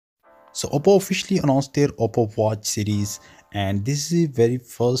So Oppo officially announced their Oppo Watch series, and this is the very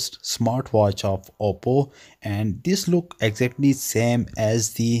first smartwatch of Oppo, and this look exactly same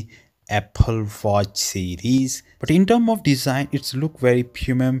as the Apple Watch series, but in terms of design it's look very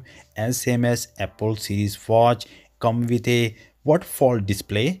premium and same as Apple series watch. Come with a waterfall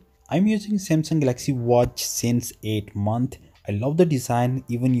display. I'm using Samsung Galaxy Watch since 8 months. I love the design.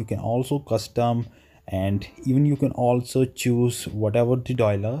 Even you can also custom, and even you can also choose whatever the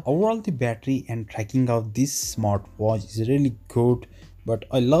dialer. Overall the battery and tracking of this smartwatch is really good, but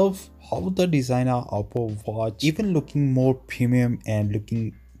I love how the designer Oppo Watch even looking more premium and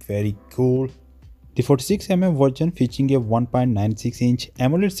looking very cool. The 46mm version featuring a 1.96-inch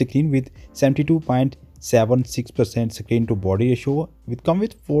AMOLED screen with 72.76% screen to body ratio, with come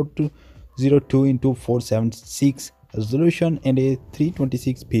with 4202 into 476 resolution and a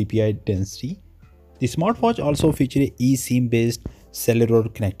 326 ppi density. The smartwatch also features eSIM based cellular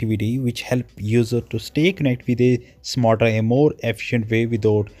connectivity, which help user to stay connected with a smarter and more efficient way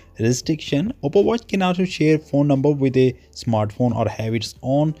without restriction. Oppo Watch can also share phone number with a smartphone or have its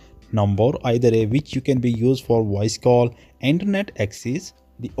own number, either a which you can be used for voice call, internet access.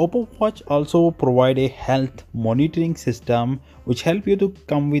 The Oppo Watch also provide a health monitoring system which help you to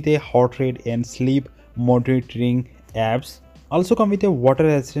come with a heart rate and sleep monitoring apps. Also come with a water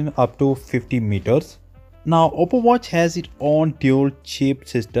resistant up to 50 meters. Now Oppo Watch has its own dual chip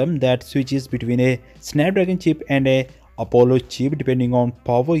system that switches between a Snapdragon chip and a Apollo chip depending on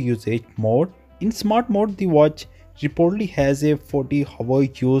power usage mode. In smart mode, the watch reportedly has a 40-hour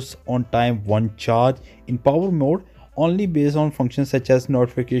use on time one charge. In power mode, only based on functions such as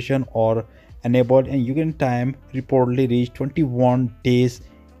notification or enabled, and you can time reportedly reach 21 days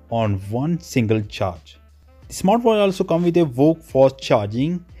on one single charge. The smartwatch also comes with a VOOC fast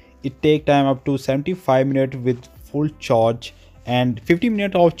charging. It takes time up to 75 minutes with full charge, and 50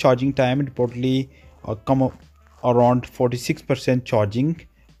 minutes of charging time reportedly come up around 46% charging,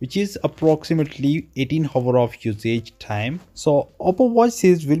 which is approximately 18 hours of usage time. So Oppo Watch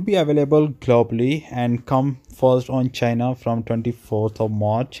series will be available globally and come first on China from 24th of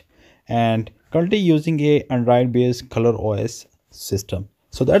March, and currently using a Android based color OS system.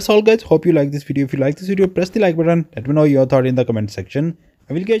 So that's all guys, hope you like this video. If you like this video, press the like button, let me know your thought in the comment section.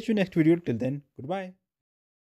 I will catch you next video. Till then, goodbye.